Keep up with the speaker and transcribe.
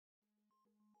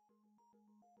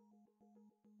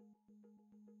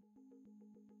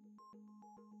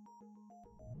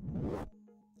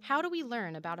How do we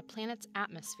learn about a planet's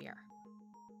atmosphere?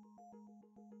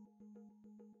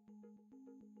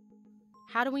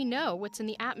 How do we know what's in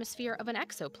the atmosphere of an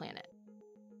exoplanet?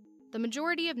 The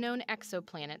majority of known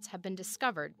exoplanets have been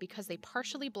discovered because they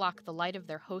partially block the light of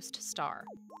their host star.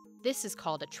 This is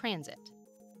called a transit.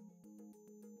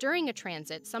 During a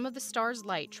transit, some of the star's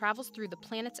light travels through the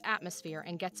planet's atmosphere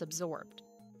and gets absorbed.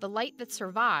 The light that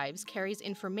survives carries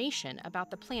information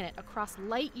about the planet across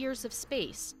light years of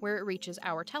space where it reaches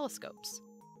our telescopes.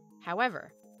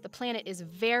 However, the planet is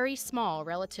very small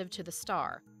relative to the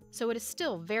star, so it is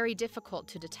still very difficult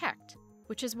to detect,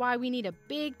 which is why we need a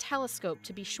big telescope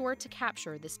to be sure to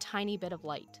capture this tiny bit of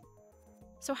light.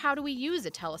 So how do we use a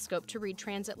telescope to read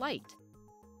transit light?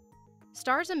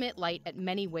 Stars emit light at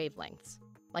many wavelengths.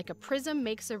 Like a prism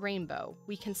makes a rainbow,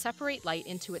 we can separate light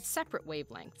into its separate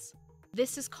wavelengths.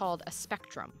 This is called a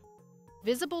spectrum.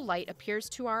 Visible light appears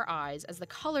to our eyes as the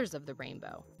colors of the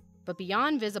rainbow, but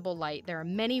beyond visible light, there are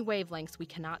many wavelengths we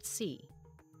cannot see.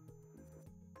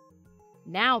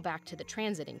 Now back to the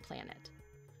transiting planet.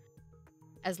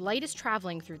 As light is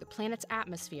traveling through the planet's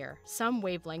atmosphere, some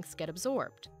wavelengths get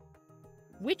absorbed.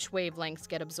 Which wavelengths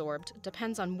get absorbed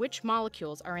depends on which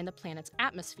molecules are in the planet's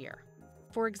atmosphere.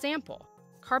 For example,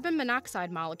 carbon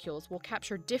monoxide molecules will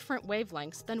capture different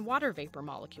wavelengths than water vapor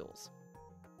molecules.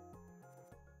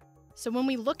 So when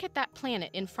we look at that planet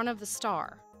in front of the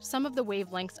star, some of the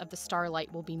wavelengths of the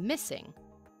starlight will be missing,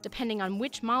 depending on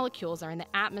which molecules are in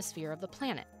the atmosphere of the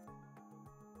planet.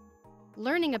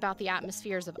 Learning about the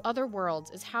atmospheres of other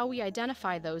worlds is how we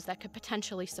identify those that could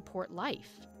potentially support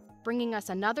life, bringing us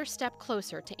another step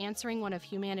closer to answering one of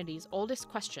humanity's oldest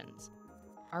questions: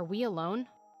 are we alone?